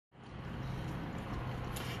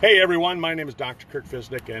Hey everyone, my name is Dr. Kurt Fizz,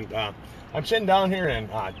 and I'm sitting down here in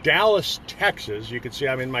Dallas, Texas. You can see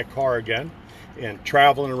I'm in my car again and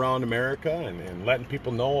traveling around America and letting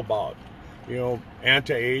people know about,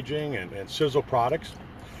 anti-aging and sizzle products.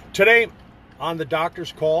 Today on the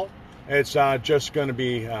doctor's call, it's just going to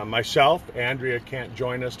be myself. Andrea can't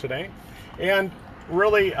join us today. And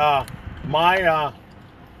really, the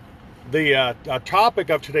topic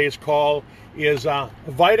of today's call is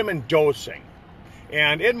vitamin dosing.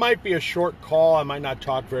 And it might be a short call. I might not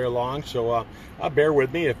talk very long, so bear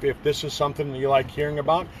with me. If this is something that you like hearing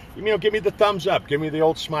about, give me the thumbs up, give me the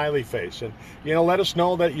old smiley face, and let us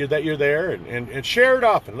know that you're there, and share it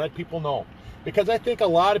often. Let people know, because I think a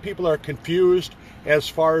lot of people are confused as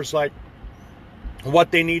far as like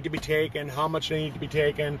what they need to be taken, how much they need to be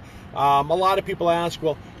taken. A lot of people ask,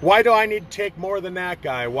 well, why do I need to take more than that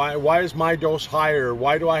guy? Why is my dose higher?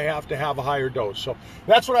 Why do I have to have a higher dose? So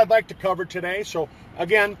that's what I'd like to cover today. So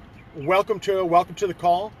again, welcome to the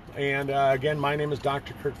call. And again, my name is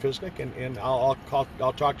Dr. Kurt Fizz, and I'll talk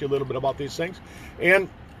to you a little bit about these things. And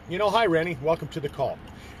hi Rennie, welcome to the call.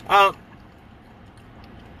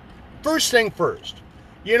 First thing first,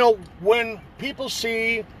 when people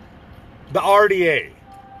see the RDA,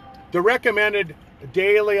 the recommended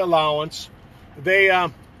daily allowance, they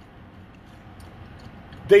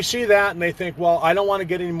see that and they think, well, I don't want to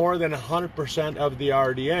get any more than 100% of the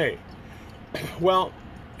RDA. Well,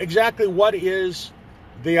 exactly what is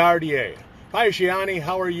the RDA? Hi, Gianni,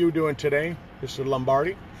 how are you doing today? This is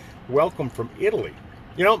Lombardi. Welcome from Italy.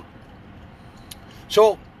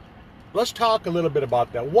 So let's talk a little bit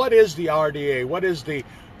about that. What is the RDA? What is the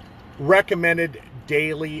recommended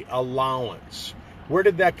daily allowance? Where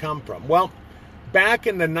did that come from? Well, back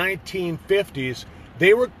in the 1950s,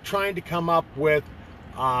 they were trying to come up with,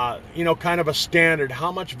 kind of a standard.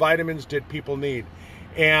 How much vitamins did people need?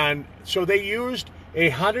 And so they used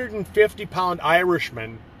a 150-pound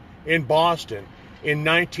Irishman in Boston in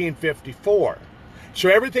 1954. So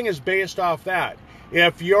everything is based off that.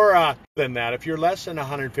 If you're if you're less than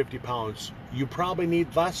 150 pounds, you probably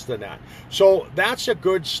need less than that. So that's a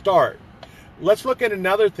good start. Let's look at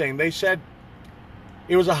another thing. They said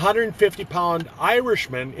it was a 150-pound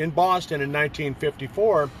Irishman in Boston in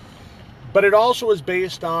 1954, but it also was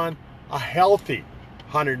based on a healthy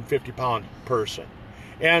 150-pound person.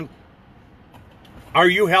 And are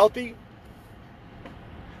you healthy?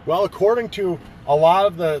 Well, according to a lot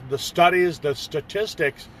of the studies, the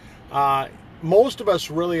statistics, most of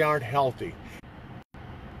us really aren't healthy.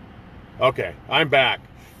 Okay, I'm back.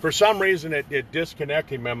 For some reason, it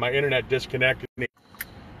disconnected me. My internet disconnected me.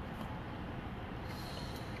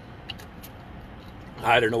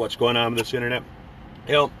 I don't know what's going on with this internet.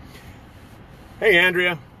 Hey,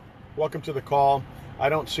 Andrea, welcome to the call. I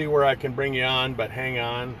don't see where I can bring you on, but hang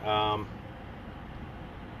on.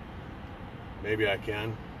 Maybe I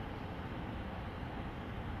can.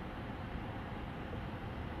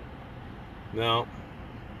 No.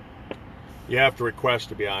 You have to request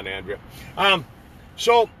to be on, Andrea.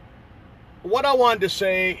 So what I wanted to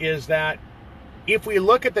say is that if we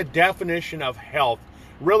look at the definition of health,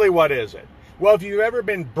 really what is it? Well, if you've ever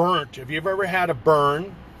been burnt, if you've ever had a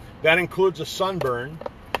burn, that includes a sunburn,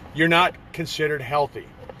 you're not considered healthy.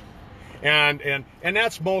 And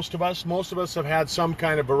that's most of us. Most of us have had some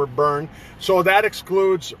kind of a burn. So that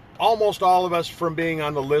excludes almost all of us from being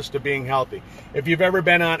on the list of being healthy. If you've ever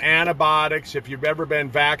been on antibiotics, if you've ever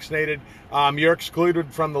been vaccinated, you're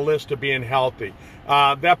excluded from the list of being healthy.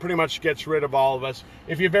 That pretty much gets rid of all of us.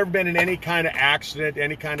 If you've ever been in any kind of accident,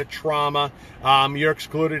 any kind of trauma, you're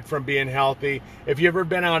excluded from being healthy. If you've ever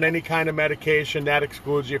been on any kind of medication, that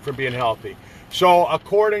excludes you from being healthy. So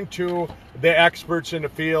according to the experts in the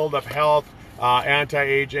field of health,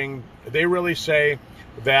 anti-aging, they really say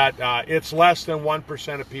that it's less than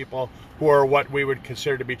 1% of people who are what we would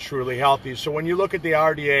consider to be truly healthy. So when you look at the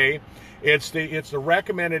RDA, it's the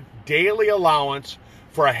recommended daily allowance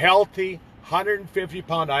for a healthy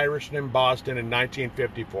 150-pound Irishman in Boston in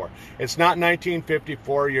 1954. It's not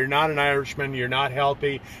 1954. You're not an Irishman. You're not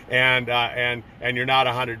healthy, and you're not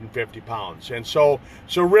 150 pounds. And so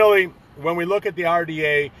really, when we look at the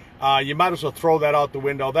RDA, you might as well throw that out the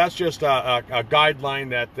window. That's just a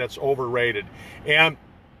guideline that's overrated. And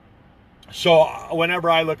so whenever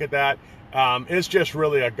I look at that, it's just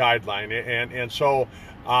really a guideline. And so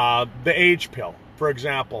the age pill, for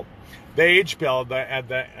example, the age pill, the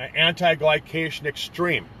anti-glycation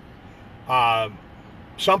extreme,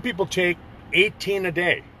 some people take 18 a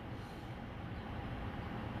day.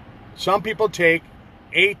 Some people take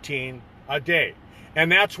 18 a day.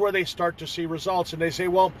 And that's where they start to see results. And they say,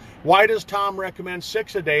 well, why does Tom recommend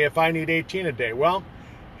 6 a day if I need 18 a day? Well,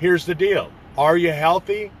 here's the deal. Are you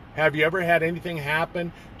healthy? Have you ever had anything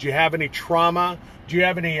happen? Do you have any trauma? Do you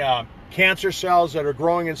have any cancer cells that are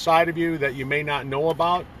growing inside of you that you may not know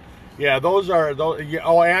about? Yeah, those are those.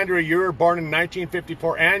 Oh, Andrew, you were born in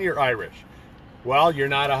 1954 and you're Irish. Well, you're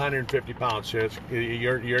not 150 pounds, so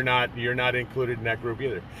you're not included in that group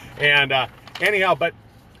either. And anyhow, but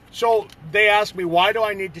so they ask me, why do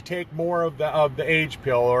I need to take more of the age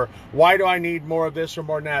pill, or why do I need more of this or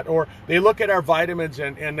more of that? Or they look at our vitamins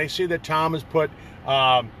and they see that Tom has put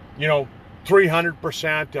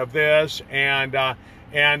 300% of this, and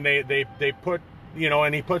they put,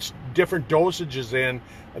 and he puts different dosages in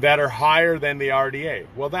that are higher than the RDA.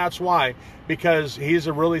 Well, that's why, because he's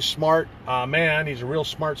a really smart man. He's a real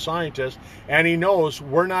smart scientist, and he knows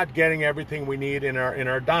we're not getting everything we need in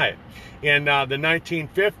our diet. In the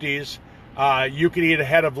 1950s, you could eat a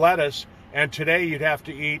head of lettuce, and today you'd have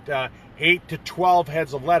to eat 8 to 12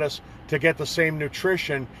 heads of lettuce to get the same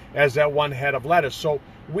nutrition as that one head of lettuce. So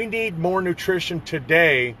we need more nutrition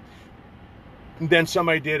today than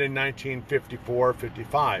somebody did in 1954,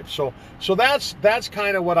 55. So that's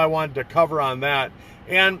kind of what I wanted to cover on that.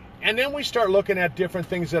 And then we start looking at different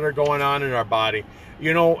things that are going on in our body.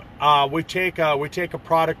 We take a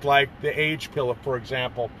product like the age pill, for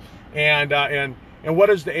example, and what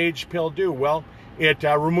does the age pill do? Well, it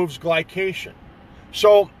removes glycation.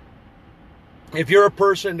 So if you're a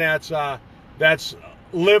person that's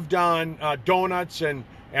lived on donuts and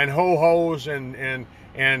ho-hos and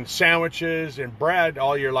sandwiches and bread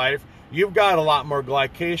all your life, you've got a lot more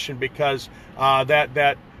glycation, because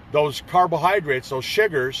those carbohydrates, those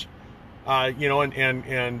sugars,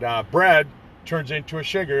 bread turns into a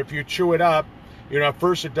sugar. If you chew it up, at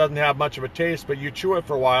first it doesn't have much of a taste, but you chew it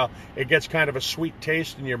for a while, it gets kind of a sweet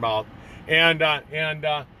taste in your mouth. And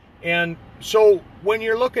so when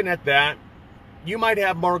you're looking at that, you might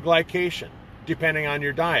have more glycation depending on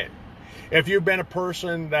your diet. If you've been a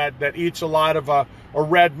person that eats a lot of a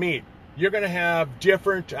red meat, you're going to have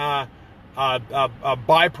different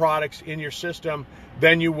byproducts in your system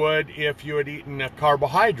than you would if you had eaten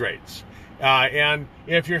carbohydrates. And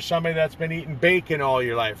if you're somebody that's been eating bacon all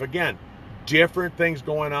your life, again, different things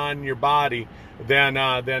going on in your body than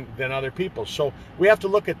other people. So we have to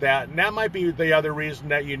look at that, and that might be the other reason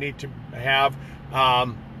that you need to have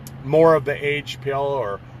more of the age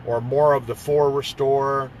pill, or more of the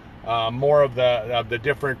 4-Restore, more of the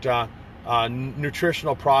different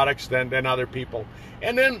nutritional products than other people.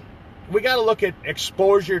 And then we got to look at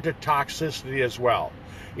exposure to toxicity as well.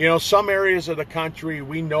 Some areas of the country,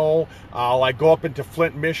 we know, like go up into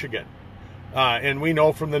Flint, Michigan, and we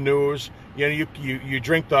know from the news, you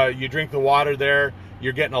drink the water there,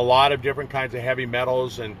 you're getting a lot of different kinds of heavy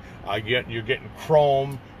metals, and you're getting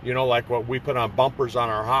chrome. Like what we put on bumpers on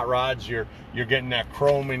our hot rods, you're getting that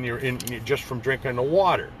chrome just from drinking the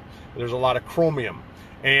water. There's a lot of chromium,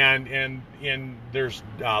 and there's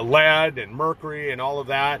lead and mercury and all of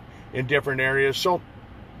that in different areas. So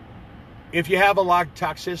if you have a lot of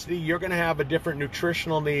toxicity, you're going to have a different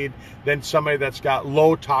nutritional need than somebody that's got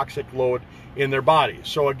low toxic load in their body.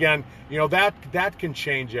 So again, that can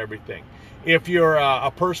change everything. If you're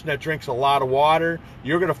a person that drinks a lot of water,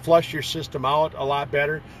 you're going to flush your system out a lot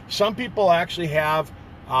better. Some people actually have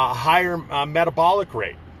a higher metabolic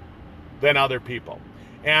rate than other people,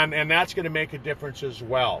 and that's going to make a difference as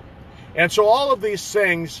well. And so all of these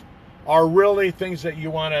things are really things that you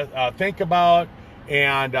want to think about,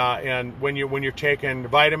 and when you're taking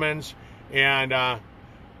vitamins, and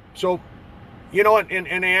so.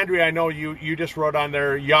 And Andrea, I know you just wrote on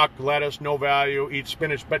there, yuck, lettuce, no value, eat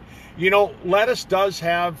spinach. But, lettuce does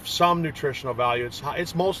have some nutritional value.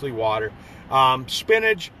 It's mostly water.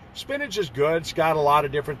 Spinach is good. It's got a lot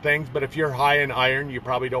of different things. But if you're high in iron, you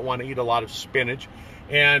probably don't want to eat a lot of spinach.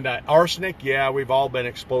 And arsenic, yeah, we've all been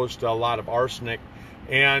exposed to a lot of arsenic.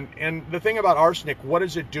 And the thing about arsenic, what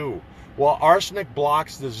does it do? Well, arsenic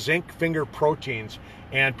blocks the zinc finger proteins.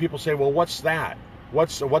 And people say, well, what's that?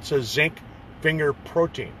 What's a zinc finger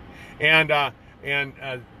protein? And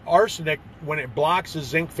arsenic, when it blocks the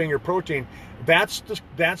zinc finger protein, that's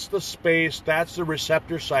the space, that's the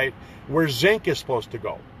receptor site where zinc is supposed to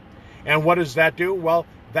go. And what does that do? Well,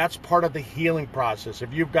 that's part of the healing process.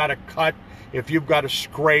 If you've got a cut, if you've got a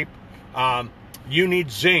scrape, you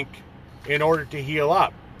need zinc in order to heal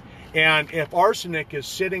up. And if arsenic is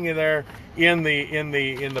sitting there in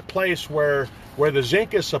the place where the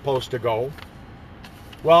zinc is supposed to go,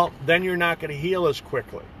 well, then you're not going to heal as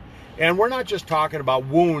quickly. And we're not just talking about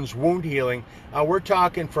wound healing. We're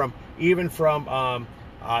talking from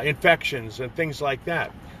infections and things like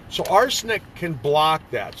that. So arsenic can block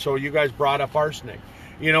that. So you guys brought up arsenic,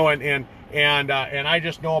 and And I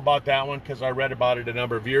just know about that one because I read about it a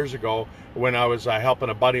number of years ago when I was helping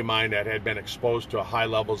a buddy of mine that had been exposed to high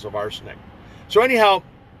levels of arsenic. So anyhow,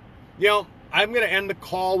 I'm going to end the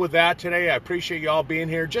call with that today. I appreciate you all being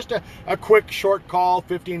here. Just a quick, short call,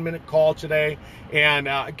 15-minute call today. And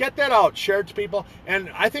get that out. Share it to people. And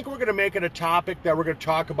I think we're going to make it a topic that we're going to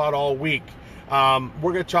talk about all week. We're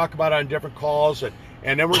going to talk about it on different calls. And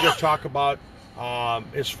then we're going to talk about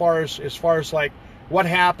as far as like what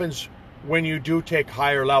happens when you do take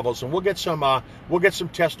higher levels. And we'll get some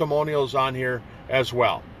testimonials on here as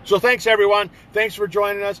well. So thanks, everyone. Thanks for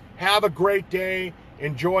joining us. Have a great day.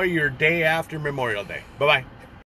 Enjoy your day after Memorial Day. Bye-bye.